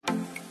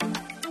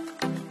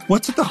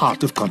What's at the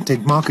heart of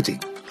content marketing?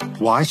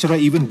 Why should I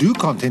even do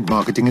content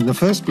marketing in the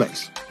first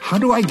place? How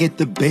do I get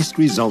the best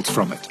results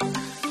from it?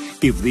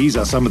 If these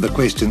are some of the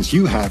questions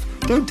you have,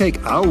 don't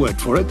take our word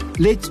for it.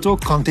 Let's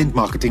talk content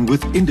marketing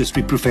with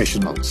industry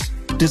professionals.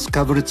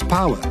 Discover its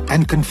power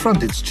and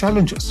confront its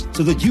challenges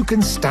so that you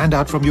can stand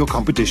out from your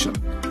competition.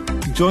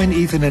 Join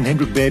Ethan and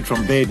Hendrik Baird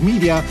from Baird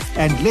Media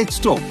and let's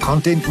talk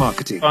content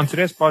marketing. On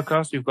today's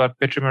podcast, we've got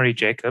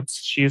Petrumarié.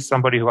 She is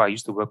somebody who I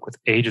used to work with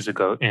ages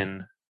ago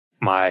in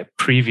my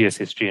previous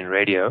history in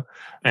radio.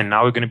 And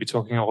now we're going to be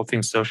talking all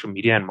things social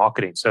media and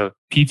marketing. So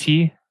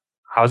PT,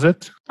 how's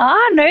it?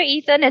 No,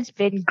 Ethan, it's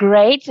been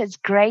great. It's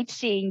great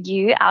seeing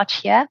you out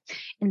here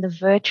in the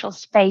virtual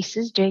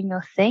spaces doing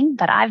your thing.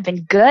 But I've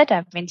been good.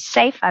 I've been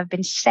safe. I've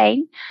been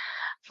sane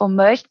for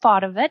most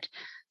part of it.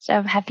 So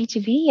I'm happy to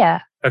be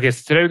here. Okay,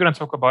 so today we're going to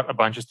talk about a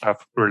bunch of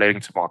stuff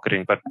relating to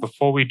marketing. But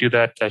before we do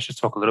that, let's just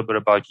talk a little bit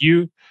about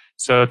you.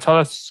 So tell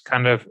us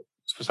kind of,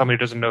 for somebody who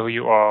doesn't know who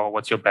you are,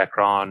 what's your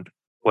background?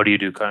 What do you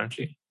do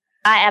currently?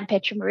 I am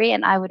Petrumarié,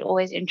 and I would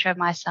always intro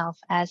myself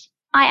as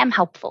I am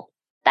helpful.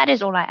 That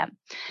is all I am.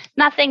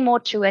 Nothing more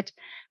to it,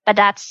 but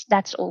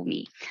that's all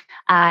me.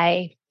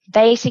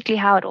 Basically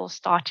how it all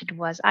started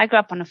was I grew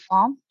up on a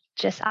farm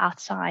just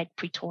outside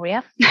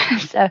Pretoria.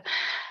 So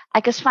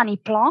I guess funny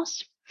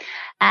place.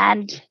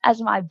 And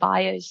as my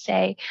bios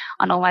say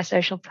on all my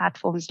social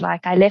platforms,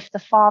 like I left the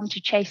farm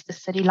to chase the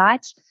city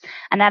lights.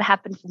 And that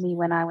happened for me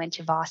when I went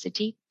to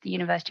varsity, the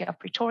University of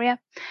Pretoria.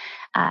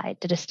 I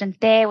did a stint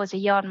there, was a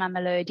year on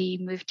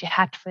Mamelodi, moved to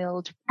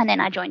Hatfield, and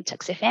then I joined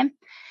Tuks FM.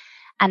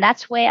 And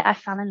that's where I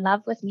fell in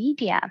love with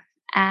media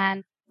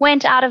and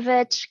went out of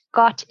it,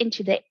 got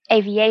into the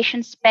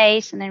aviation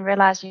space, and then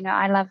realized,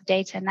 I love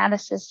data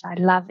analysis. I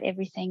love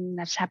everything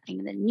that's happening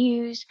in the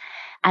news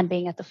and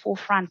being at the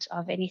forefront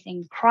of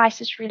anything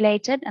crisis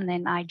related. And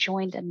then I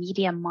joined a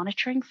media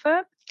monitoring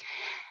firm.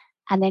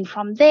 And then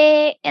from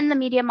there, in the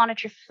media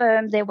monitoring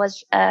firm, there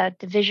was a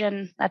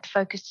division that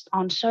focused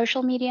on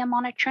social media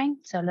monitoring,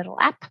 so a little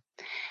app.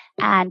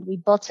 And we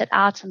built it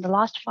out. In the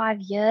last 5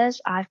 years,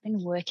 I've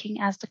been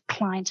working as the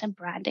client and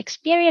brand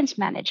experience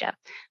manager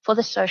for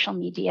the social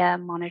media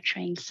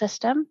monitoring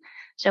system.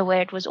 So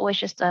where it was always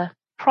just a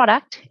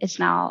product, it's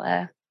now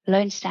a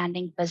lone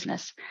standing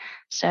business.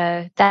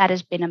 So that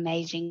has been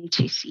amazing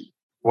to see.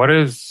 What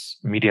is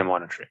media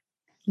monitoring?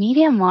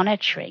 Media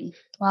monitoring.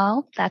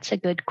 Well, that's a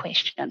good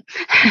question.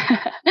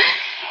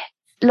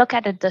 Look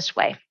at it this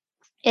way.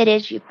 It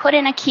is you put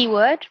in a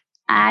keyword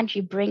and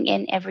you bring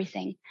in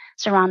everything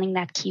surrounding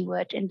that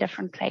keyword in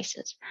different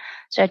places.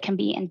 So it can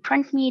be in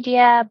print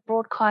media,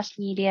 broadcast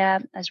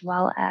media, as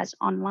well as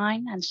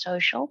online and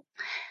social.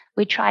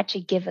 We try to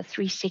give a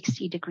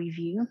 360-degree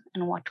view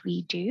in what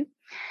we do,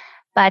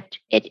 but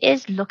it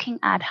is looking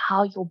at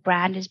how your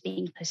brand is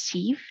being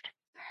perceived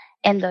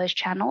in those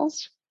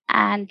channels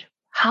and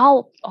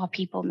how are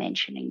people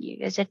mentioning you?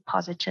 Is it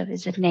positive?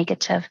 Is it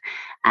negative?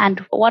 And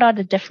what are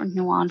the different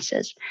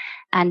nuances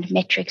and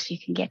metrics you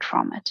can get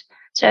from it?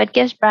 So it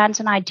gives brands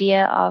an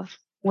idea of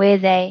where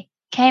they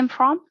came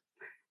from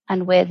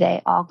and where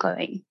they are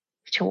going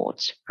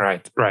towards.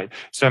 Right.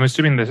 So I'm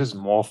assuming this is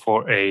more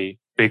for a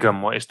bigger,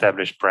 more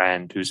established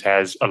brand who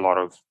has a lot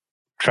of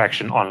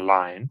traction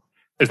online.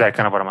 Is that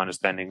kind of what I'm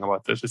understanding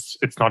about this?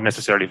 It's not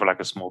necessarily for like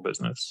a small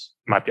business.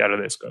 It might be out of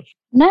their scope.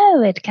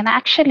 No, it can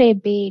actually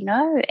be,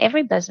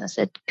 every business.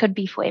 It could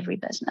be for every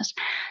business.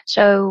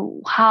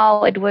 So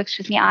how it works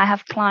with me, I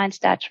have clients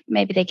that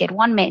maybe they get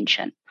 1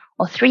 mention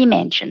or 3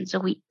 mentions a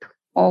week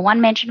or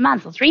 1 mention a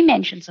month or 3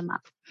 mentions a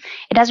month.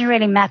 It doesn't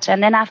really matter.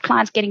 And then I have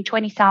clients getting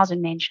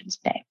 20,000 mentions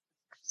a day.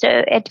 So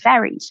it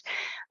varies.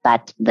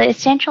 But the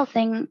essential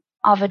thing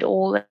of it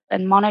all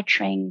and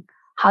monitoring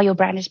how your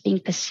brand is being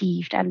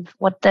perceived and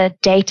what the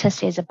data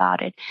says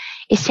about it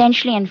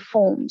essentially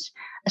informs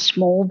a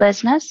small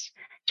business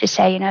to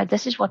say,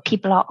 this is what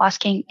people are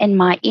asking in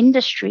my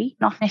industry,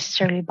 not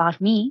necessarily about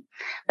me,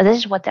 but this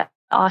is what they're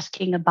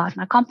asking about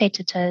my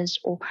competitors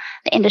or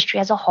the industry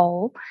as a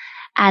whole.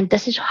 And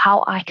this is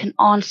how I can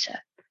answer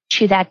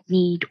to that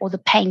need or the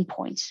pain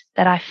points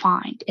that I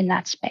find in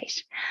that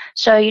space.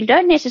 So you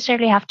don't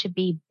necessarily have to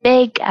be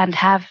big and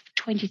have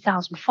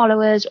 20,000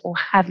 followers or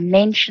have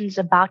mentions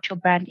about your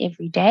brand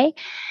every day.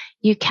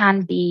 You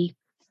can be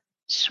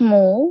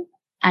small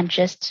and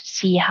just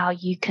see how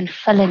you can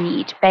fill a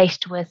need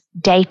based with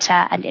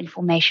data and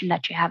information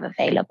that you have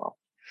available.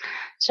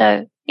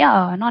 So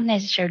not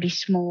necessarily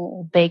small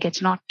or big.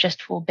 It's not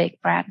just for big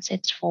brands.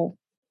 It's for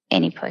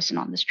any person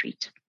on the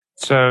street.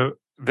 So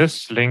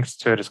this links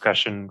to a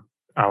discussion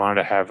I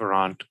wanted to have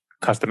around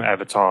customer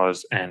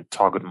avatars and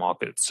target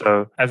markets.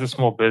 So as a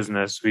small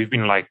business, we've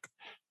been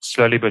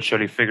slowly but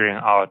surely figuring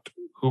out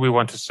who we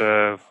want to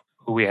serve,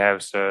 who we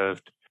have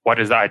served, what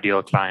is the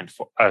ideal client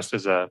for us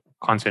as a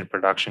content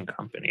production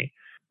company.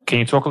 Can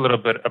you talk a little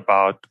bit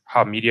about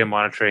how media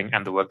monitoring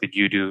and the work that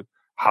you do,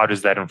 how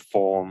does that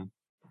inform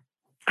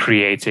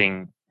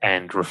creating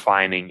and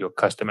refining your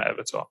customer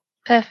avatar?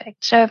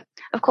 Perfect. So,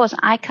 of course,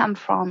 I come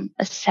from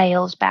a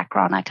sales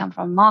background. I come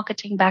from a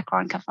marketing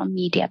background. I come from a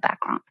media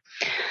background.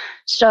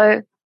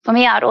 So For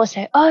me, I'd also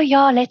say, oh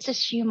yeah, let's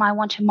assume I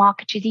want to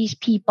market to these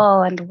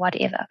people and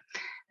whatever.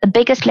 The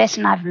biggest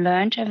lesson I've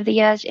learned over the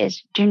years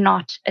is do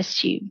not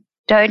assume.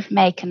 Don't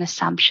make an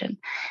assumption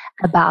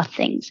about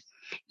things.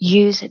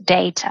 Use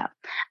data.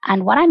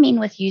 And what I mean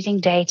with using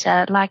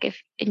data, like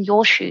if in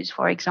your shoes,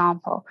 for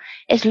example,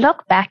 is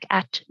look back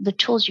at the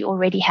tools you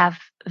already have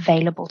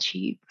available to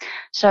you.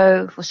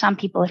 So for some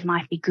people, it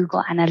might be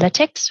Google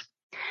Analytics,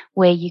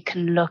 where you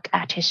can look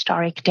at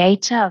historic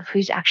data of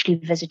who's actually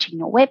visiting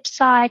your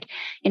website,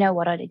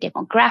 what are the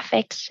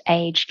demographics,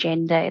 age,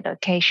 gender,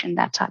 location,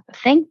 that type of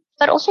thing.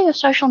 But also your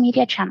social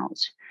media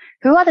channels.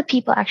 Who are the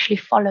people actually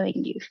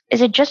following you?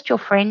 Is it just your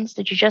friends?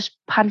 Did you just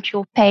punt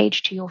your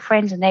page to your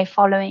friends and they're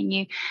following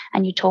you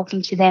and you're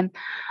talking to them?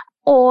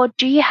 Or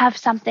do you have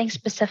something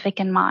specific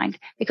in mind?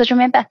 Because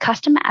remember, a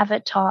customer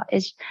avatar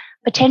is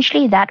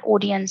potentially that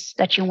audience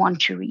that you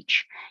want to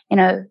reach.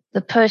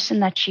 The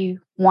person that you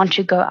want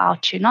to go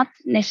out to, not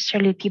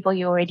necessarily people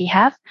you already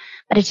have,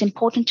 but it's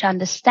important to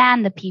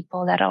understand the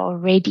people that are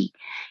already,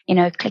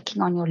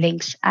 clicking on your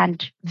links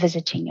and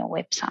visiting your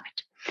website.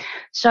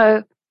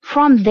 So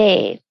from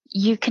there,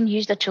 you can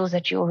use the tools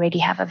that you already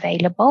have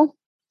available.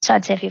 So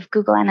I'd say if you have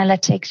Google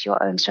Analytics,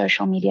 your own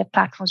social media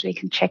platforms, we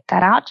can check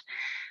that out.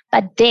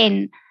 But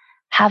then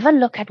have a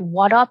look at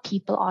what are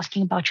people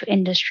asking about your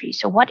industry.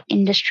 So what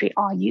industry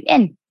are you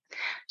in?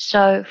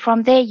 So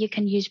from there, you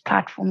can use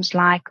platforms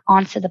like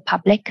Answer the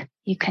Public.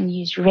 You can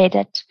use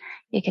Reddit.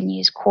 You can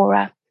use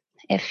Quora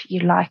if you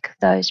like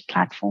those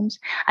platforms.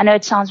 I know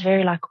it sounds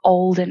very like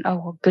old and,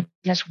 oh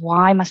goodness,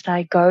 why must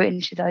I go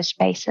into those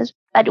spaces?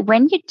 But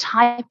when you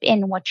type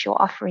in what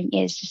your offering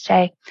is to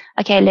say,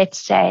 okay, let's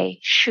say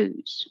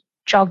shoes,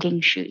 jogging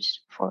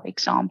shoes, for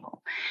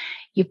example,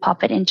 you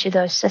pop it into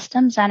those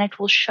systems and it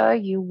will show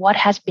you what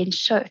has been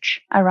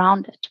searched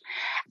around it.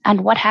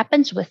 And what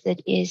happens with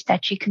it is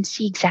that you can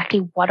see exactly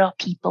what are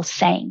people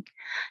saying.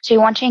 So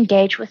you want to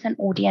engage with an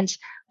audience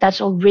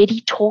that's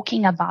already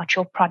talking about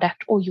your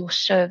product or your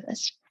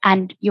service.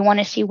 And you want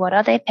to see what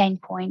are their pain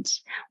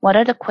points, what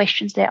are the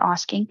questions they're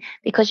asking,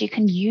 because you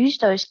can use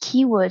those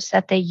keywords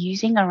that they're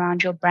using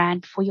around your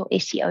brand for your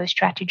SEO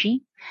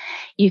strategy.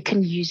 You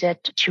can use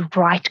it to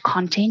write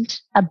content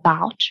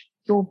about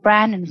your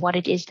brand and what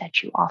it is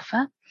that you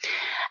offer.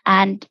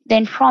 And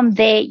then from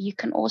there, you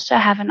can also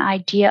have an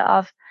idea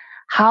of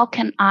how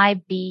can I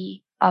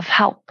be of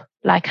help?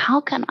 Like,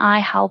 how can I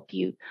help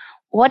you?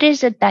 What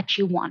is it that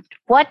you want?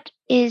 What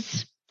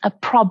is a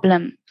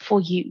problem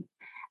for you?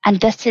 And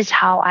this is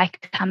how I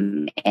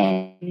come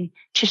in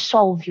to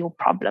solve your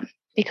problem.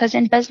 Because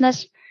in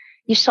business,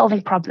 you're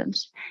solving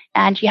problems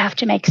and you have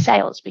to make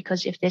sales,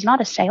 because if there's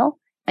not a sale,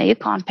 you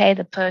can't pay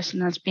the person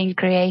that's being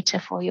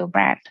creative for your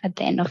brand at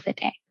the end of the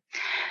day.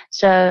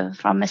 So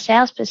from a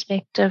sales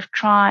perspective,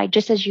 try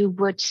just as you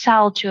would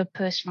sell to a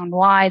person on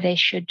why they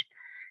should,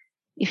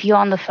 if you're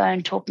on the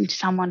phone talking to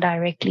someone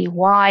directly,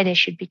 why they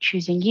should be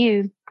choosing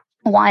you,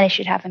 why they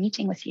should have a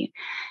meeting with you,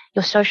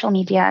 your social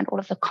media and all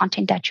of the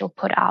content that you'll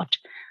put out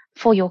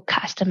for your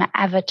customer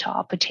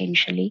avatar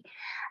potentially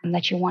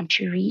that you want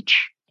to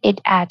reach, it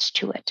adds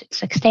to it.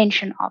 It's an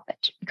extension of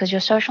it, because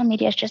your social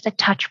media is just a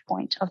touch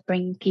point of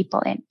bringing people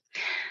in.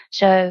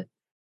 So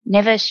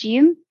never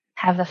assume,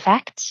 have the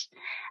facts,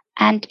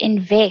 and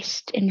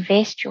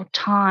invest your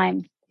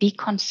time, be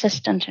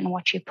consistent in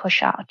what you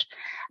push out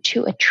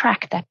to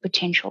attract that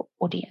potential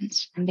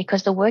audience. And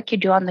because the work you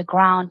do on the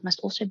ground must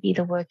also be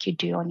the work you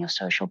do on your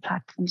social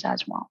platforms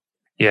as well.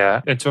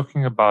 Yeah. And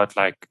talking about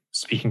like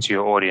speaking to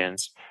your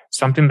audience,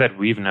 something that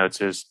we've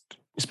noticed,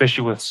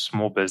 especially with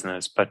small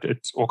business, but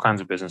it's all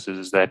kinds of businesses,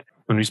 is that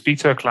when we speak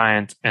to a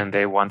client and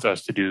they want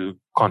us to do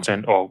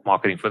content or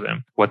marketing for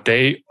them, what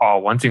they are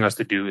wanting us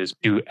to do is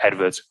do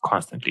adverts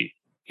constantly.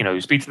 You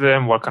speak to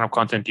them, what kind of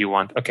content do you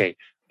want? Okay,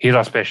 here's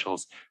our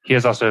specials,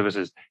 here's our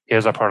services,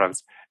 here's our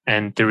products.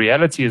 And the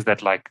reality is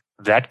that like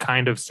that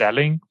kind of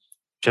selling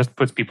just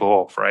puts people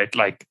off, right?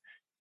 Like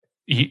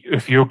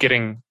if you're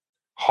getting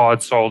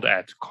hard sold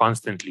at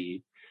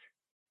constantly,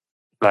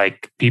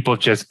 like people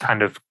just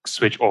kind of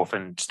switch off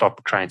and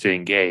stop trying to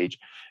engage.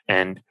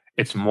 And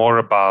it's more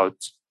about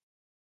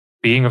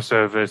being of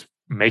service,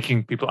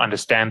 making people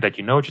understand that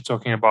you know what you're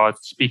talking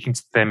about, speaking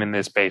to them in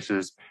their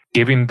spaces,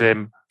 giving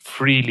them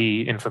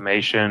freely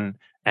information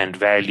and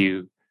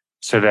value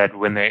so that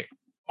when they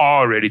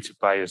are ready to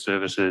buy your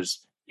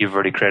services, you've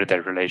already created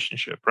that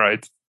relationship,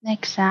 right?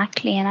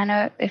 Exactly. And I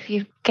know if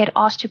you get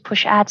asked to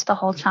push ads the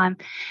whole time,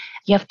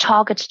 you have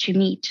targets to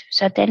meet.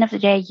 So at the end of the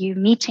day, you're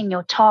meeting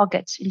your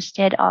targets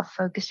instead of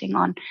focusing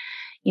on,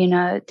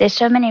 there's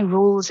so many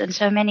rules and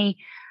so many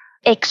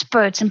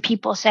experts and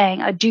people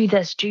saying, oh, do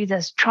this,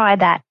 try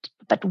that.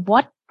 But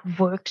what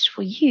works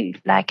for you?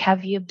 Like,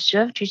 have you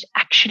observed who's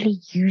actually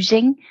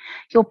using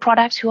your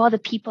products? Who are the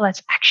people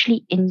that's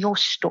actually in your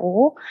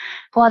store?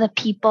 Who are the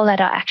people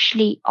that are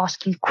actually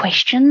asking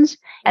questions?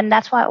 And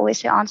that's why I always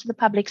say Answer the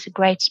Public's a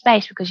great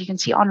space, because you can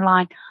see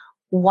online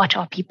what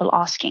are people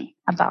asking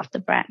about the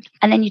brand,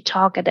 and then you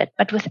target it.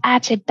 But with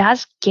ads, it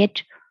does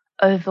get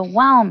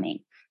overwhelming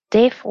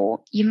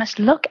Therefore, you must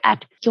look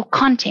at your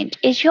content.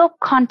 Is your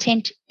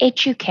content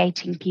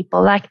educating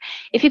people? Like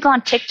if you go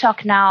on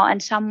TikTok now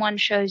and someone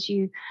shows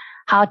you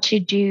how to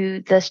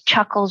do this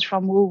chuckles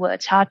from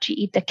Woolworths, how to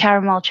eat the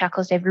caramel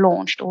chuckles they've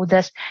launched, or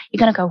this, you're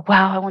going to go,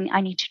 wow,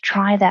 I need to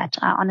try that,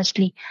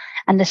 honestly.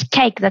 And this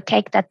cake, the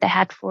cake that they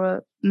had for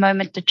a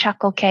moment, the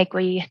chuckle cake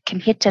where you can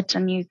hit it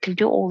and you can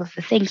do all of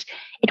the things,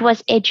 it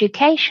was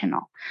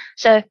educational.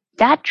 So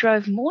that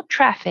drove more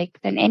traffic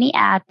than any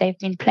ad they've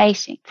been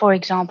placing, for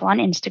example, on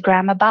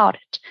Instagram about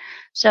it.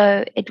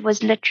 So it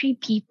was literally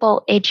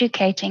people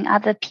educating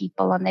other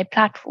people on their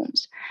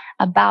platforms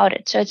about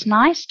it. So it's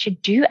nice to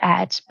do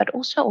ads, but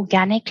also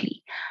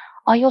organically.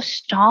 Are your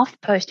staff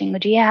posting, or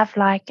do you have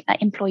like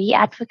employee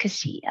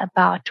advocacy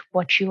about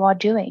what you are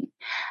doing?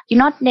 You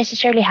not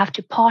necessarily have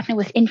to partner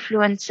with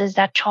influencers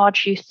that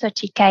charge you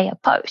 30K a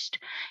post.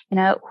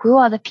 Who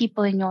are the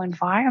people in your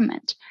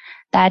environment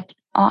that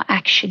are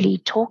actually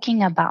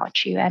talking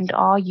about you and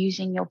are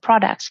using your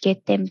products?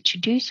 Get them to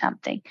do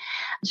something.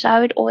 So I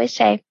would always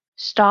say,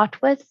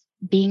 start with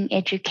being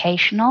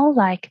educational,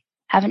 like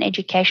have an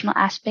educational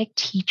aspect,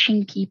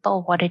 teaching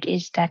people what it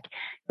is that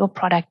your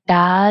product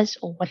does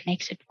or what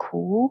makes it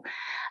cool,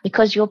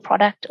 because your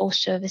product or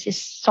service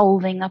is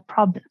solving a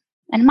problem.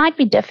 And it might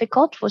be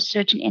difficult for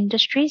certain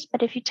industries,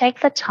 but if you take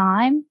the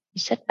time, you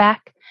sit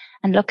back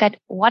and look at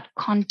what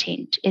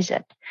content is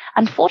it.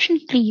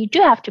 Unfortunately, you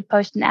do have to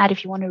post an ad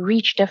if you want to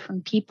reach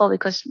different people,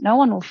 because no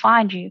one will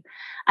find you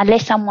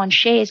unless someone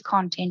shares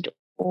content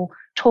or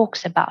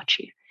talks about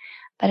you.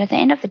 But at the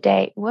end of the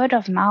day, word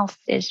of mouth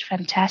is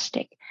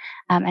fantastic.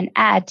 And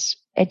ads,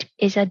 it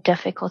is a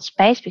difficult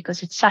space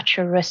because it's such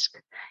a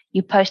risk.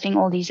 You're posting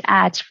all these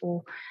ads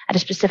at a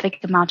specific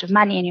amount of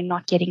money and you're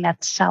not getting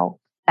that sell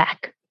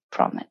back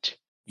from it.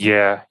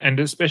 Yeah. And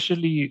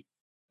especially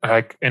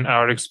like in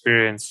our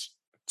experience,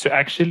 to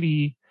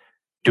actually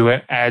do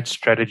an ad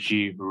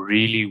strategy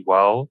really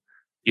well,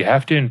 you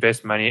have to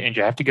invest money and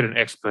you have to get an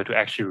expert who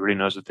actually really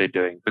knows what they're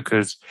doing.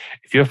 Because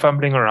if you're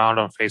fumbling around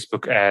on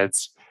Facebook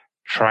ads,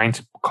 trying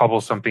to cobble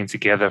something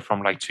together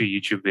from like 2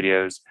 YouTube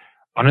videos,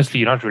 honestly,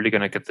 you're not really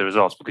going to get the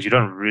results because you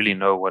don't really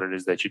know what it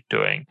is that you're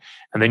doing.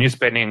 And then you're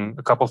spending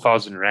a couple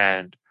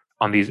 $1,000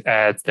 on these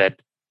ads that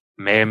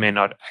may or may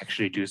not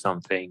actually do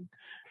something.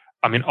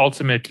 I mean,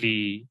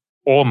 ultimately,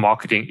 all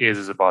marketing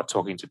is about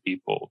talking to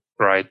people,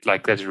 right?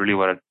 Like that's really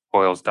what it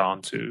boils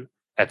down to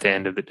at the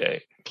end of the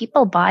day.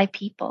 People buy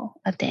people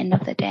at the end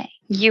of the day.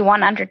 You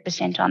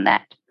 100% on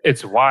that.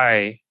 It's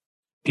why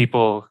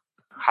people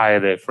hire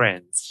their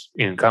friends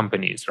in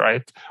companies,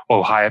 right?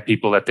 Or hire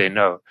people that they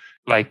know.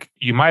 Like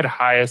you might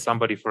hire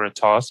somebody for a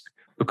task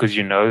because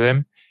you know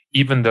them,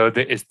 even though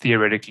there is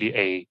theoretically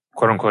a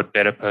quote unquote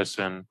better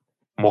person,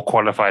 more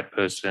qualified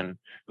person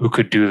who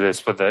could do this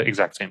for the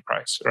exact same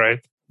price, right?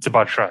 It's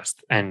about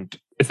trust. And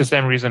it's the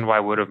same reason why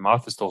word of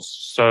mouth is still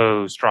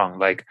so strong.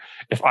 Like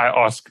if I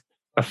ask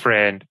a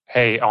friend,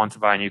 hey, I want to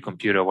buy a new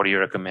computer, what do you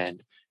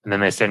recommend? And then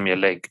they send me a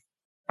link,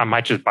 I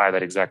might just buy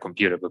that exact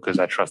computer because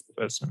I trust the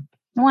person.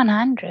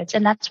 100.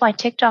 And that's why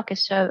TikTok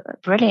is so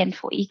brilliant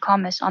for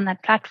e-commerce on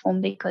that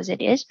platform, because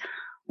it is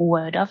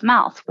word of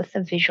mouth with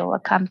a visual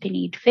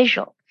accompanied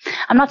visual.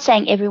 I'm not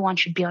saying everyone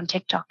should be on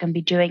TikTok and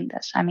be doing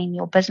this. I mean,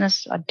 your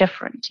business are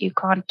different. You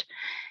can't,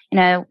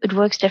 it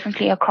works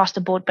differently across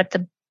the board. But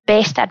the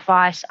best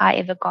advice I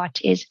ever got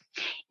is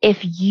if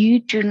you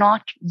do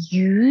not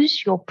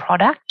use your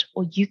product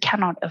or you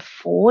cannot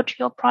afford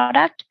your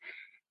product,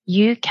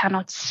 you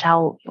cannot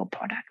sell your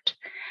product.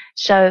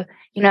 So,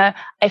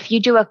 if you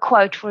do a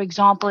quote, for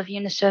example, if you're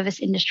in the service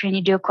industry and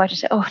you do a quote and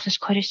say, oh, this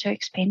quote is so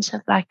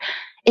expensive. Like,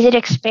 is it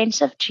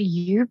expensive to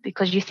you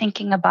because you're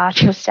thinking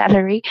about your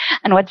salary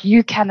and what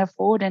you can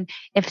afford? And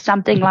if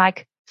something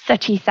like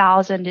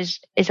 30,000 is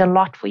a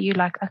lot for you,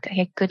 like,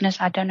 okay,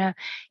 goodness, I don't know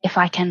if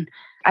I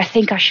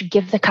think I should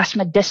give the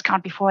customer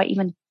discount before I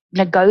even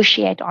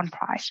negotiate on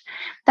price.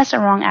 That's a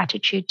wrong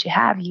attitude to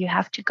have. You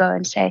have to go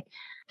and say,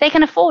 they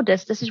can afford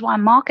this. This is why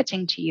I'm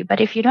marketing to you. But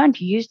if you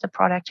don't use the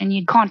product and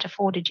you can't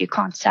afford it, you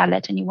can't sell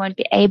it, and you won't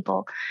be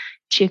able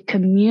to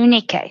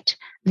communicate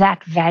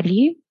that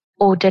value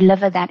or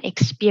deliver that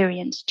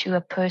experience to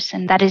a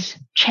person, that is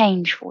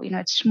change for,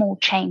 it's small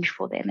change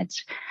for them.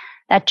 It's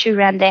that 2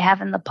 rand they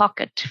have in the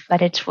pocket,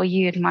 but it's for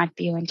you. It might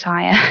be your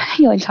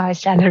entire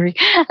salary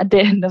at the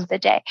end of the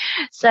day.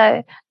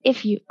 So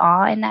if you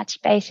are in that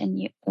space and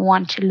you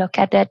want to look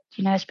at it,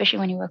 especially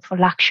when you work for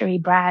luxury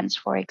brands,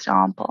 for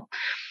example,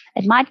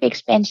 it might be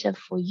expensive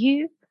for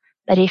you,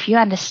 but if you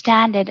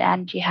understand it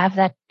and you have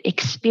that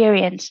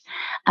experience,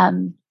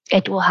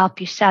 it will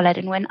help you sell it.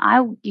 And when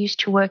I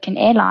used to work in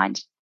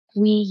airlines,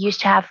 we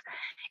used to have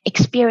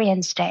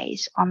experience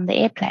days on the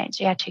airplanes.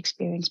 You had to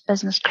experience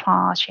business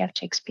class, you have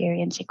to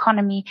experience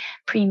economy,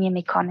 premium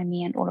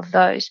economy, and all of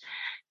those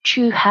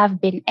to have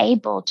been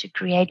able to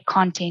create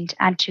content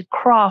and to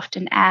craft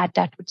an ad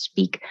that would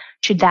speak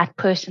to that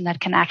person that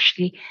can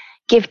actually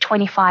give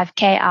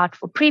 25K out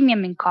for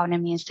premium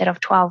economy instead of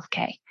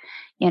 12K,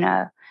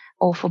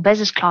 or for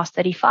business class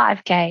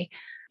 35K.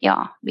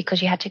 Yeah,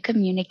 because you had to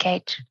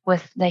communicate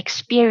with the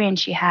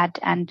experience you had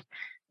and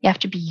You have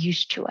to be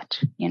used to it,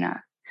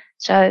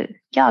 So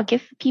yeah,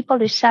 give people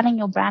who's selling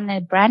your brand a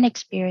brand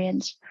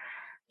experience,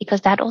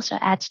 because that also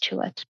adds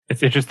to it.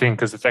 It's interesting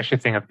because it's actually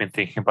a thing I've been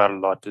thinking about a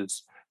lot,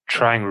 is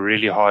trying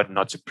really hard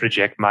not to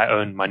project my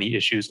own money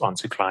issues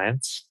onto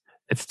clients.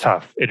 It's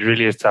tough. It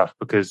really is tough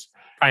because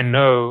I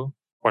know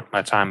what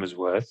my time is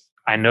worth.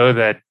 I know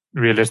that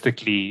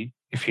realistically,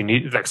 if you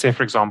need, like, say,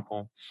 for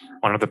example,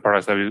 one of the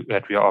products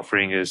that we are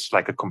offering is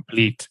like a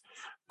complete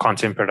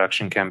content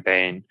production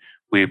campaign.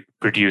 We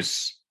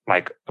produce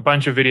like a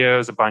bunch of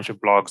videos, a bunch of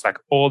blogs, like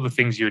all the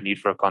things you would need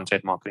for a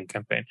content marketing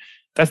campaign.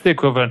 That's the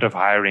equivalent of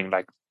hiring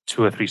like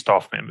 2 or 3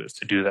 staff members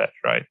to do that,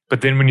 right?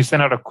 But then when you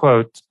send out a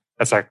quote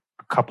that's like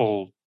a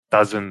couple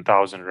dozen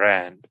thousand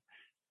rand,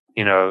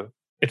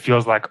 it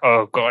feels like,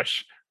 oh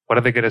gosh, what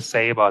are they going to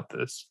say about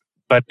this?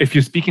 But if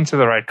you're speaking to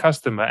the right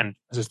customer, and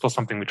this is still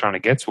something we're trying to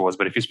get towards,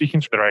 but if you're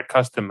speaking to the right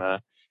customer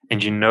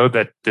and you know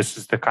that this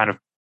is the kind of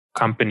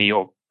company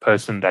or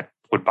person that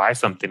would buy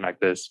something like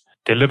this,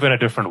 they live in a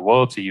different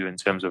world to you in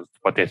terms of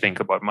what they think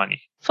about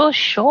money. For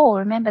sure.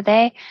 Remember,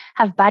 they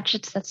have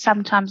budgets that's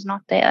sometimes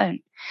not their own.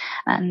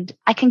 And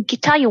I can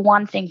tell you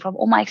one thing from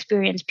all my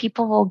experience,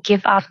 people will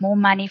give out more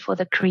money for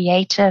the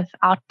creative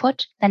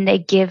output than they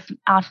give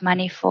out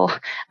money for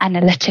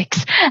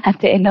analytics at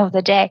the end of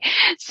the day.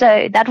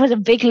 So that was a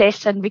big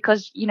lesson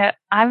because,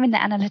 I'm in the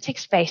analytics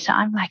space. So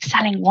I'm like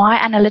selling why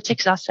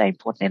analytics are so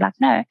important. They're like,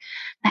 no,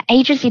 my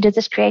agency did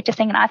this creative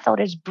thing and I thought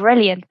it was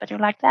brilliant. But you're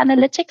like, the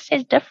analytics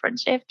says different.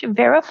 So you have to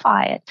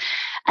verify it.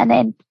 And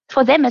then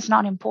for them, it's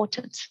not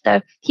important. So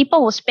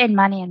people will spend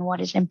money on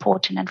what is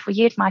important. And for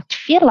you, it might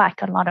feel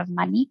like a lot of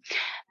money.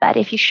 But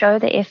if you show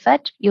the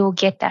effort, you'll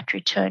get that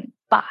return.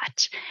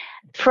 But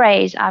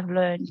phrase I've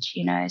learned,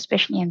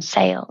 especially in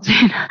sales,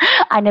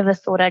 I never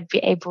thought I'd be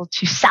able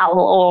to sell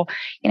or,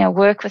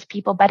 work with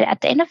people. But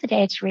at the end of the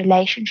day, it's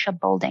relationship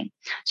building.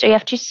 So you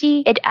have to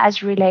see it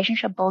as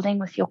relationship building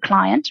with your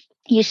client.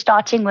 You're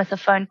starting with a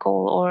phone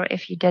call, or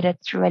if you did it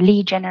through a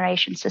lead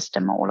generation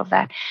system or all of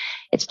that,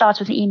 it starts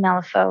with an email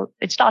or phone.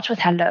 It starts with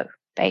hello,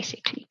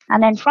 basically.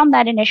 And then from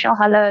that initial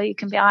hello, you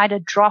can be either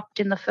dropped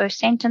in the first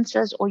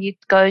sentences or it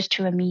goes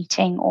to a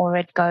meeting or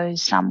it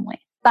goes somewhere.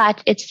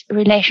 But it's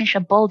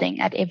relationship building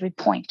at every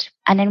point.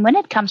 And then when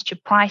it comes to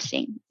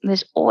pricing,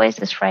 there's always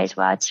this phrase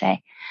where I'd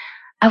say,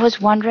 I was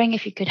wondering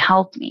if you could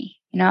help me.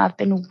 I've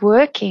been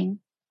working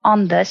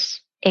on this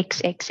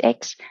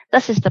XXX.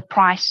 This is the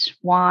price,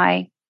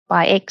 Y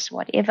by X,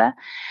 whatever.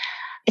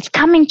 It's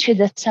coming to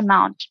this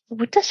amount.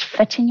 Would this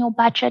fit in your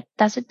budget?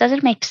 Does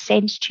it make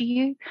sense to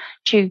you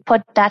to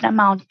put that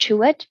amount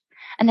to it?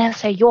 And they'll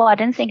say, I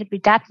didn't think it'd be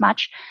that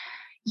much.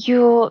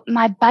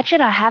 My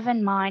budget I have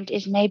in mind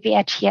is maybe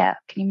at here.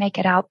 Can you make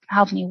it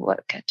help me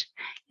work it?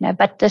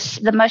 But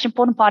the most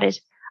important part is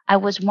I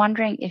was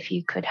wondering if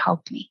you could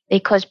help me,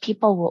 because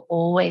people will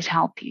always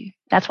help you.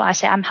 That's why I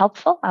say I'm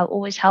helpful. I'll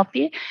always help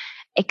you,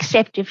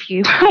 except if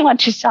you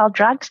want to sell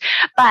drugs.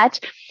 But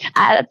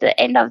at the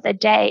end of the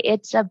day,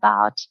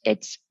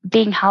 it's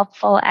being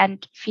helpful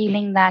and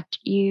feeling that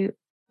you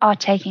are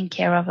taking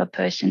care of a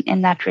person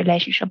in that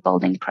relationship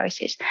building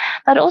process.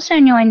 But also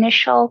in your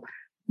initial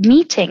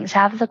meetings,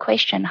 have the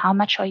question, how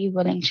much are you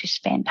willing to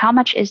spend? How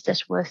much is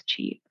this worth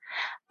to you?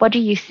 What do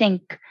you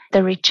think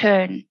the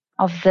return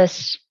of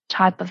this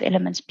type of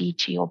elements be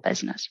to your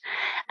business?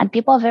 And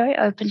people are very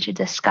open to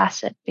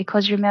discuss it,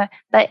 because remember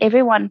that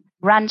everyone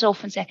runs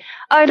off and say,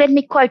 oh, let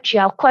me quote you.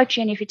 I'll quote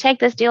you. And if you take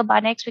this deal by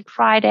next week,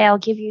 Friday, I'll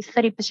give you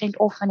 30%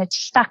 off, and it's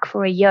stuck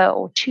for a year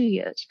or 2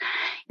 years.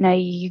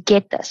 You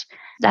get this.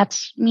 That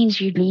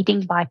means you're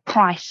leading by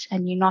price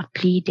and you're not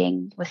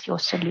leading with your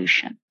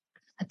solution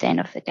at the end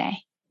of the day.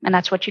 And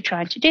that's what you're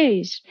trying to do,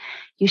 is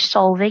you're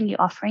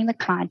offering the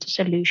client a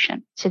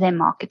solution to their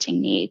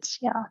marketing needs.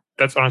 Yeah.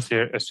 That's honestly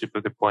a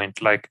super good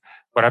point. Like,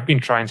 what I've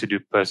been trying to do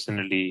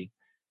personally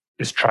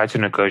is try to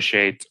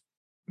negotiate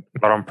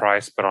not on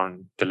price, but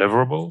on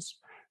deliverables.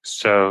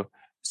 So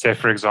say,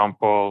 for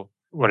example,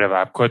 whatever,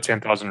 I've quote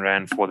 10,000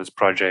 Rand for this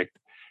project.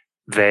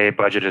 Their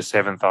budget is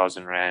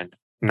 7,000 Rand.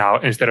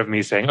 Now, instead of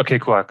me saying, okay,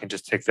 cool, I can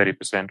just take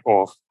 30%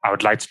 off, I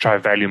would like to try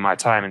value my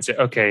time and say,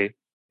 okay,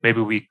 maybe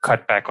we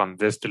cut back on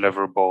this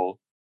deliverable,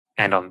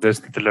 and on this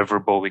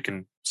deliverable, we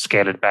can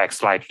scale it back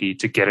slightly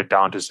to get it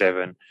down to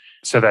 7,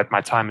 so that my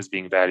time is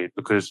being valued.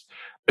 Because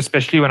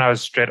especially when I was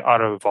straight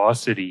out of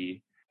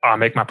varsity, I'll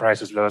make my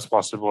price as low as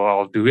possible.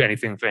 I'll do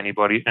anything for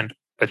anybody. And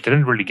it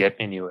didn't really get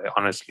me anywhere,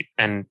 honestly.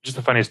 And just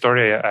a funny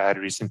story I had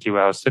recently,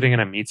 where I was sitting in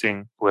a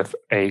meeting with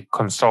a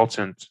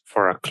consultant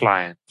for a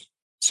client.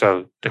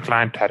 So the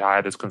client had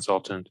hired this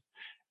consultant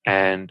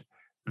and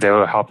they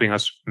were helping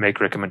us make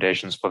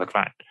recommendations for the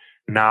client.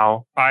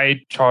 Now,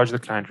 I charge the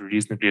client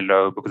reasonably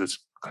low because it's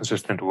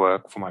consistent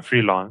work for my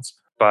freelance,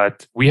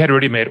 but we had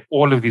already made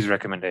all of these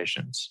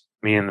recommendations.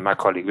 Me and my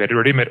colleague, we had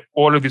already made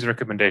all of these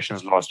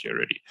recommendations last year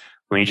already.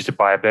 We need you to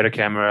buy a better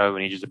camera.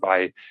 We need you to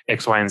buy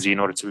X, Y, and Z in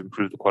order to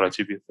improve the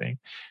quality of your thing.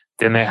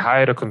 Then they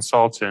hired a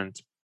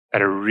consultant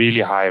at a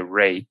really high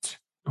rate,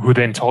 who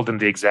then told them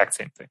the exact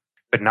same thing.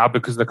 But now,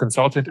 because the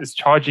consultant is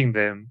charging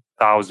them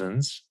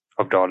thousands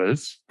of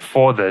dollars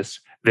for this,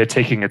 they're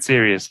taking it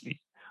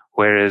seriously.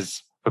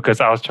 Whereas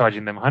because I was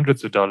charging them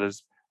hundreds of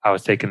dollars, I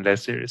was taken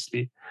less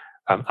seriously.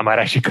 I might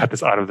actually cut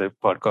this out of the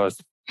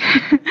podcast.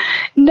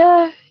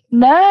 No,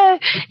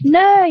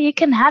 you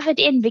can have it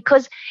in,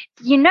 because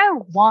you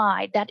know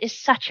why that is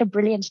such a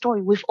brilliant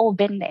story. We've all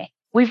been there.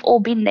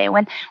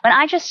 When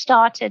I just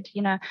started,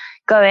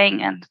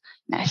 going and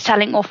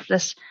selling off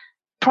this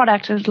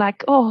product, it was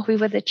like, oh, we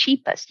were the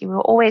cheapest. We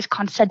were always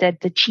considered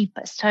the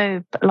cheapest.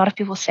 So a lot of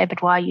people say,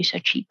 but why are you so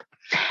cheap?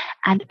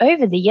 And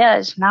over the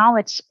years, now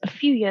it's a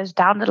few years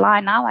down the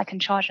line, now I can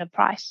charge a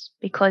price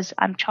because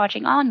I'm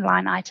charging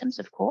online items,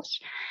 of course.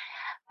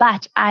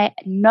 But I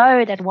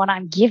know that what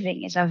I'm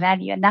giving is of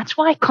value. And that's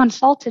why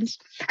consultants,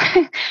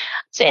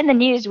 so in the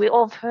news, we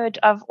all have heard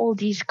of all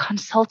these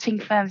consulting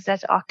firms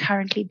that are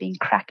currently being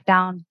cracked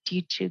down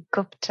due to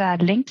Gupta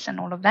links and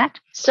all of that.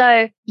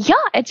 So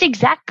yeah, it's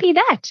exactly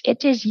that.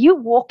 It is, you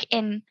walk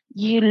in,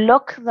 you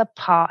look the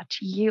part,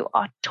 you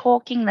are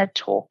talking the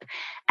talk,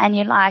 and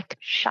you're like,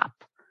 shop,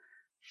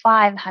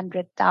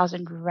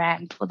 500,000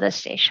 Rand for this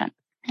session.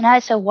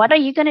 So what are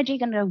you going to do? You're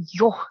going to go,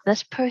 yo,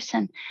 this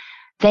person,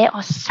 they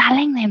are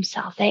selling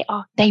themselves.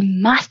 They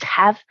must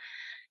have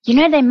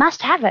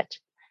it.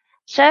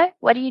 So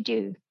what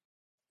do?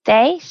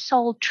 They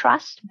sold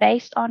trust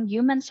based on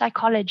human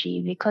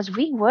psychology, because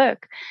we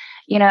work,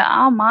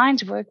 our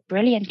minds work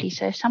brilliantly.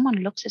 So if someone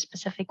looks a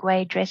specific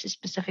way, dresses a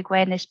specific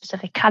way, and there's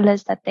specific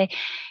colors that they're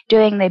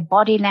doing, their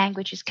body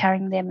language is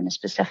carrying them in a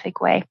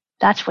specific way,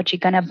 that's what you're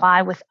going to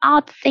buy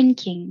without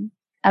thinking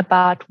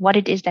about what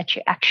it is that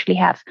you actually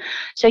have.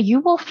 So you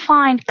will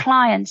find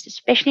clients,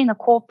 especially in the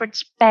corporate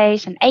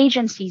space and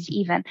agencies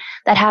even,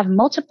 that have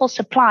multiple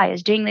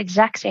suppliers doing the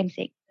exact same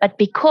thing. But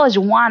because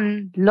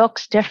one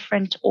looks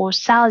different or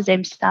sells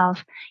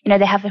themselves,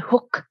 they have a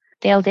hook.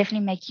 They'll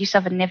definitely make use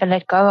of and never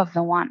let go of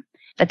the one.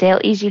 But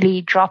they'll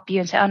easily drop you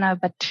and say, oh no,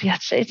 but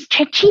it's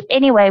cheap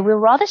anyway. We'll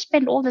rather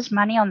spend all this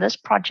money on this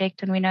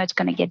project and we know it's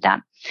going to get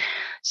done.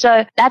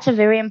 So that's a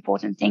very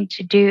important thing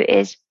to do,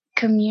 is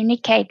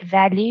communicate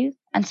value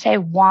and say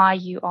why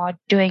you are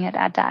doing it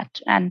at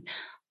that. And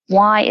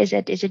why is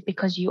it? Is it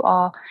because you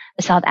are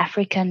a South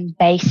African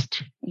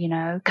based,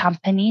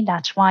 company?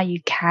 That's why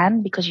you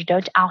can, because you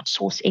don't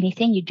outsource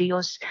anything. You do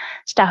your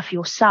stuff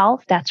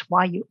yourself. That's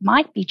why you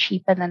might be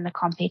cheaper than the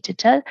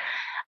competitor.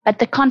 But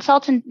the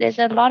consultant, there's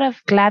a lot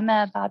of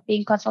glamour about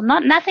being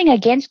consultant. Nothing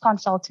against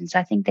consultants.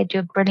 I think they do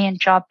a brilliant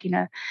job.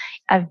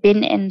 I've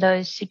been in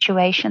those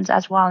situations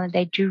as well, and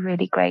they do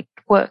really great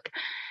work.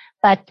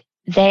 But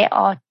they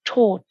are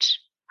taught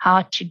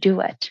how to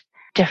do it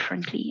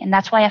differently. And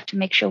that's why you have to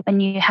make sure when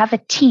you have a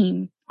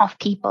team of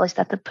people, is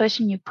that the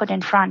person you put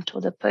in front,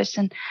 or the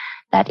person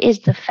that is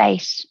the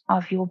face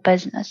of your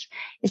business,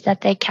 is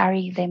that they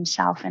carry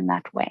themselves in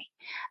that way.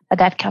 But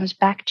that comes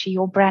back to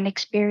your brand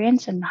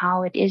experience and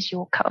how it is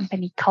your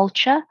company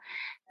culture,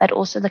 but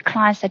also the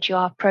clients that you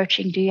are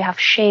approaching. Do you have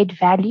shared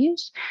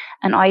values?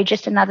 And are you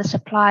just another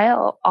supplier,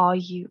 or are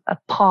you a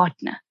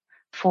partner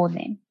for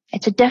them?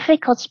 It's a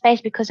difficult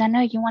space, because I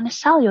know you want to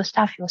sell your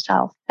stuff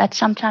yourself, but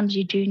sometimes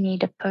you do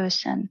need a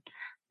person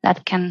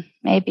that can,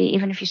 maybe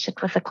even if you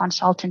sit with a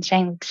consultant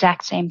saying the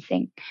exact same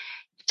thing,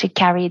 to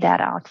carry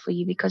that out for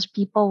you, because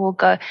people will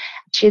go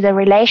to the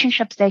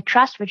relationships they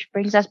trust, which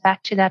brings us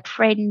back to that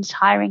friends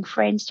hiring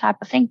friends type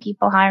of thing,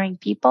 people hiring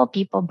people,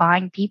 people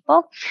buying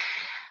people,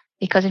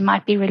 because it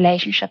might be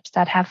relationships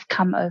that have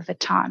come over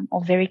time,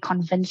 or very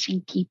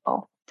convincing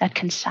people that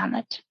can sell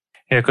it.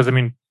 Yeah, because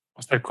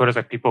what's that quote? It's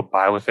like people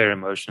buy with their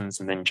emotions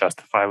and then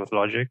justify with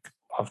logic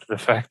after the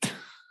fact.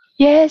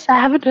 Yes, I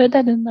haven't heard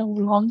that in the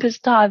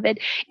longest time. It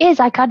is,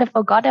 I kind of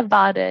forgot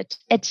about it.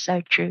 It's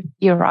so true.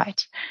 You're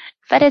right.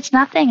 But it's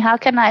nothing. How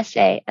can I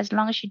say? As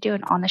long as you do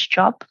an honest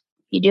job,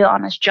 you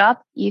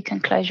can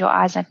close your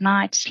eyes at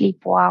night,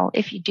 sleep well.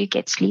 If you do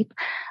get sleep,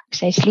 I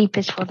say sleep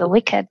is for the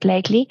wicked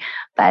lately.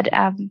 But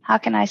how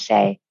can I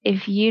say,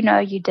 if you know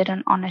you did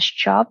an honest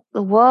job,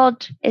 the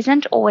world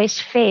isn't always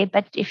fair.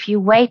 But if you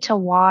wait a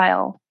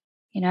while,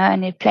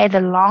 and you play the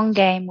long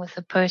game with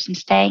the person,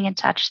 staying in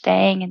touch,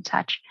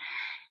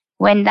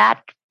 when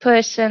that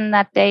person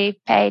that they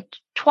paid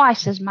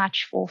twice as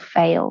much for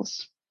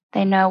fails,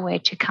 they know where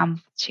to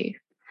come to.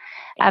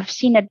 I've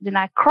seen it, then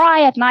I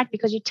cry at night,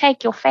 because you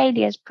take your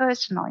failures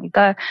personal. You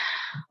go,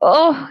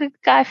 oh,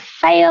 I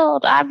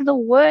failed. I'm the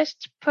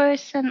worst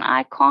person.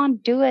 I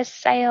can't do a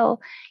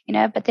sale,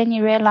 but then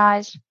you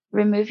realize,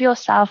 remove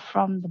yourself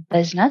from the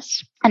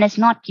business, and it's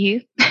not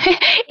you.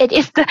 It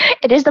is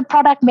the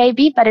product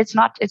maybe, but it's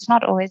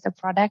not always the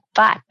product,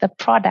 but the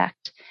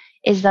product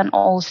is an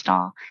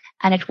all-star,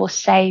 and it will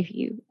save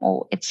you,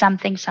 or it's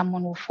something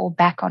someone will fall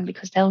back on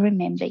because they'll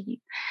remember you.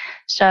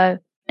 So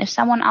if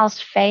someone else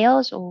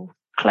fails or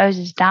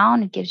closes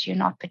down, it gives you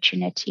an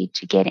opportunity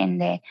to get in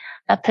there.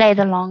 But play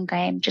the long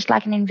game, just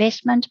like an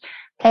investment.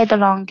 Play the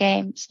long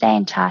game, stay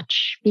in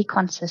touch, be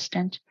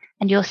consistent,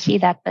 and you'll see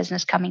that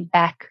business coming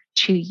back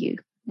to you,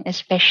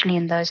 especially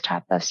in those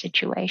type of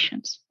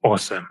situations.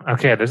 Awesome.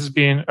 Okay, this has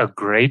been a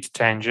great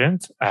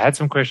tangent. I had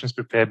some questions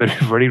prepared, but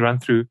we've already run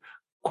through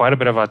quite a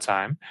bit of our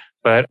time.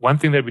 But one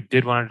thing that we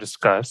did want to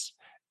discuss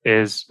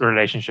is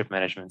relationship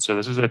management. So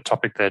this is a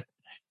topic that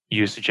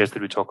you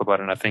suggested we talk about,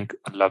 and I think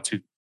I'd love to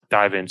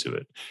dive into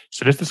it.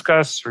 So let's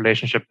discuss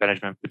relationship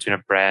management between a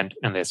brand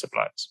and their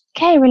suppliers.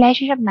 Okay,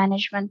 relationship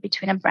management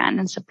between a brand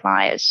and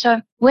suppliers.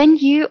 So when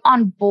you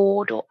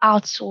onboard or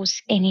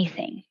outsource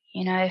anything,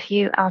 if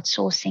you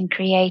outsourcing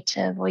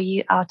creative, or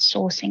you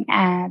outsourcing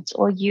ads,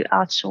 or you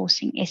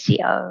outsourcing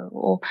SEO,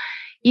 or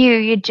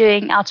you're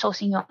doing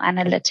outsourcing your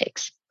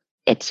analytics,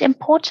 it's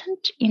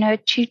important,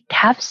 to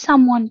have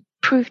someone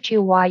prove to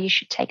you why you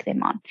should take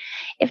them on.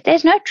 If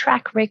there's no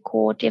track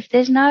record, if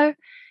there's no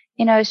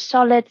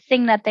solid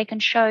thing that they can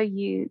show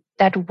you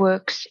that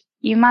works,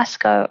 you must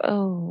go,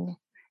 oh,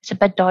 it's a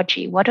bit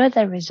dodgy. What are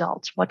the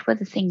results? What were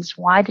the things?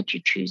 Why did you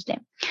choose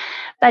them?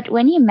 But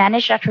when you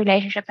manage that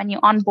relationship and you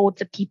onboard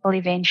the people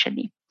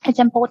eventually, it's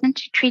important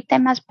to treat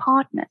them as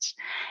partners.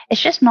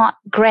 It's just not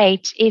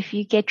great if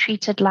you get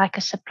treated like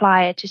a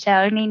supplier, to say,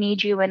 I only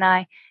need you when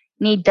I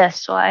need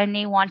this, or I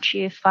only want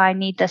you if I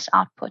need this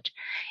output.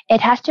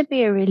 It has to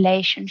be a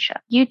relationship.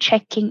 You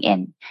checking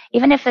in,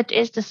 even if it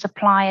is the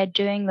supplier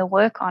doing the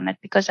work on it,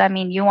 because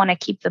you want to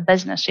keep the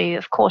business. So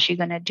of course you're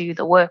going to do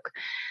the work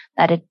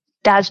that it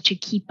does to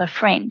keep a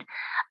friend,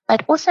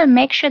 but also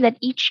make sure that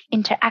each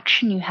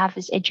interaction you have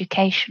is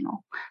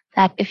educational.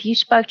 That if you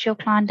spoke to your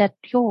client that,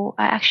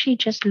 I actually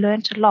just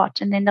learned a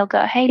lot. And then they'll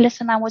go, hey,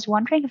 listen, I was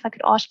wondering if I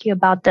could ask you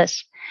about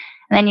this.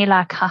 And then you're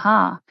like,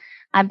 haha,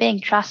 I'm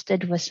being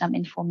trusted with some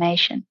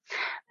information.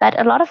 But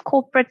a lot of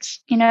corporates,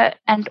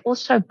 and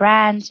also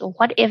brands, or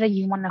whatever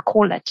you want to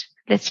call it,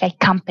 let's say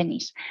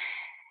companies,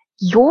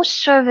 your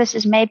service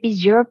is maybe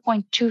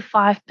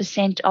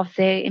 0.25% of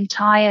their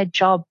entire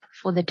job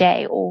for the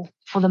day, or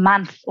for the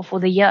month, or for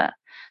the year.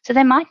 So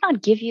they might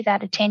not give you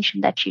that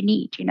attention that you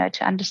need,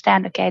 to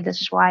understand, okay, this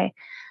is why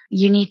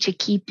you need to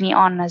keep me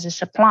on as a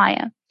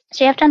supplier.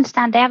 So you have to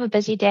understand they have a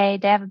busy day,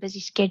 they have a busy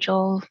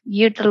schedule.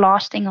 You're the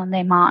last thing on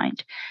their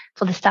mind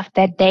for the stuff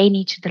that they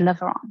need to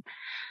deliver on.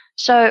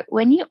 So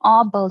when you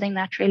are building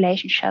that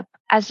relationship,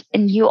 as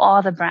in you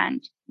are the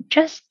brand,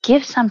 just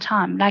give some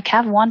time, like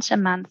have once a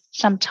month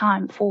some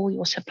time for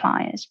your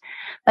suppliers.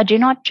 But do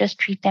not just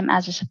treat them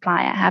as a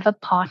supplier. Have a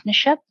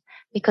partnership,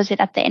 because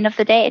at the end of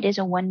the day, it is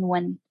a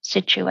win-win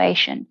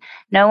situation.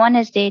 No one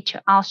is there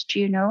to oust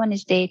you. No one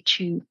is there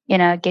to,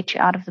 get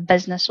you out of the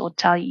business or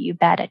tell you you're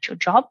bad at your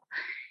job.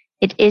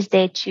 It is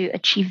there to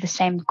achieve the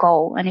same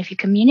goal. And if you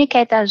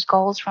communicate those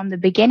goals from the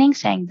beginning,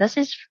 saying, this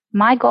is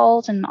my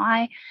goals and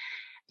my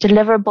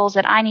deliverables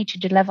that I need to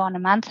deliver on a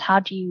month,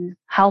 how do you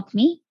help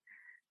me?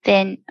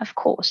 Then, of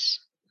course,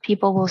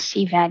 people will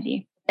see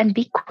value. And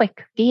be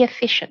quick, be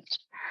efficient.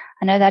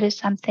 I know that is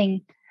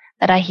something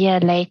that I hear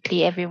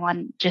lately,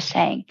 everyone just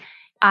saying,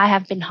 I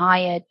have been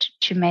hired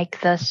to make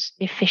this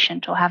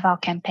efficient, or have our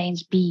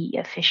campaigns be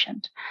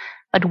efficient.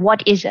 But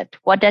what is it?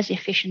 What does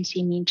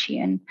efficiency mean to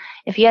you? And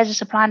if you as a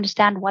supplier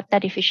understand what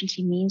that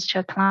efficiency means to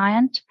a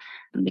client,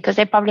 because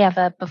they probably have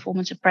a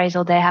performance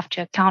appraisal they have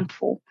to account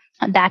for,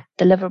 that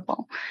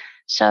deliverable.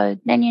 So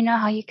then you know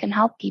how you can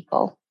help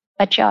people.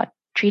 But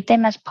treat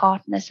them as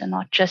partners and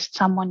not just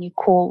someone you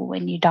call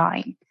when you're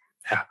dying.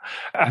 Yeah,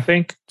 I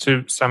think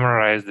to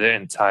summarize the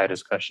entire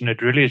discussion,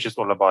 it really is just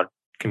all about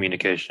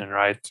communication,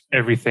 right?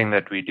 Everything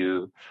that we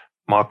do,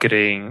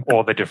 marketing,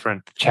 all the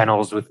different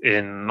channels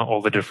within,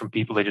 all the different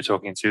people that you're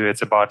talking to,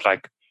 it's about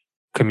like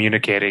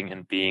communicating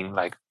and being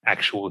like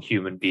actual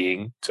human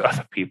being to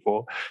other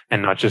people,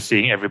 and not just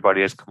seeing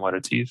everybody as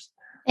commodities.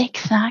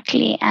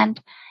 Exactly. And,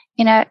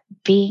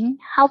 being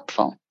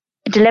helpful,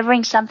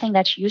 delivering something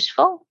that's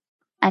useful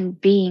and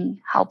being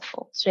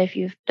helpful. So if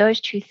you have those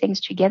two things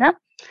together,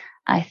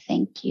 I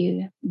think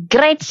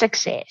great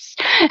success.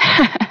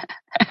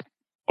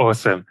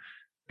 Awesome.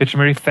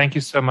 Petrumarié, thank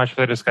you so much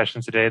for the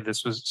discussion today.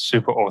 This was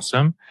super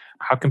awesome.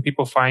 How can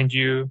people find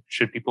you?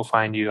 Should people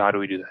find you? How do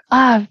we do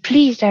that?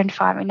 Please don't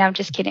find me. No, I'm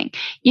just kidding.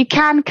 You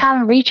can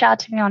come reach out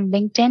to me on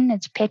LinkedIn.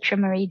 It's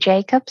Petrumarié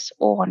Jacobs,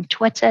 or on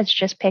Twitter, it's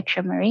just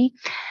Petrumarié,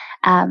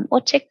 or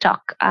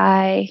TikTok.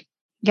 A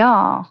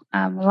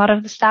lot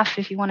of the stuff,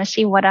 if you want to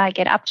see what I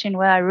get up to and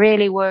where I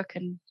really work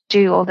and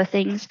do all the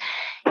things,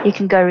 you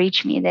can go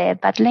reach me there.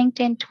 But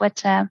LinkedIn,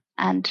 Twitter,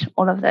 and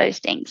all of those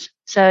things.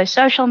 So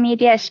social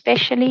media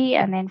especially,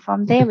 and then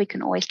from there we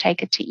can always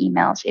take it to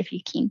emails if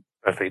you're keen.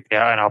 Perfect.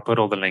 Yeah, and I'll put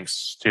all the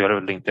links to your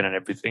LinkedIn and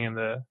everything in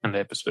the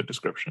episode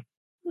description.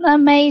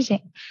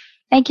 Amazing.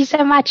 Thank you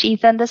so much,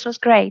 Ethan. This was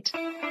great.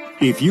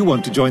 If you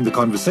want to join the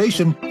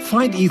conversation,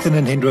 find Ethan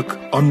and Hendrik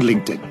on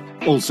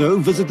LinkedIn. Also,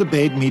 visit the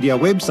Baird Media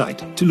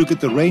website to look at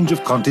the range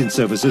of content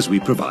services we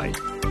provide.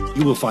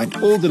 You will find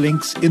all the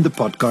links in the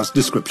podcast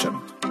description.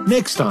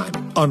 Next time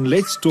on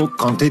Let's Talk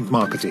Content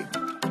Marketing.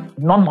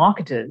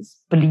 Non-marketers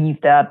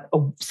believe that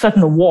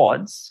certain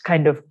awards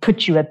kind of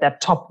put you at that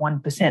top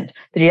 1%.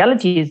 The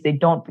reality is they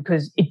don't,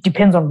 because it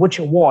depends on which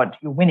award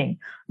you're winning.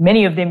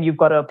 Many of them you've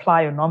got to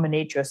apply or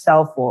nominate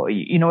yourself for.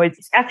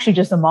 It's actually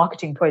just a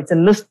marketing toy. It's a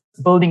list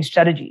building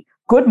strategy.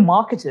 Good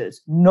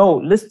marketers know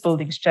list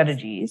building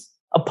strategies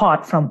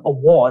apart from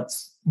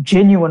awards,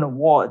 genuine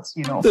awards,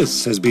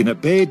 This has been a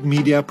Baird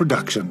Media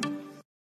production.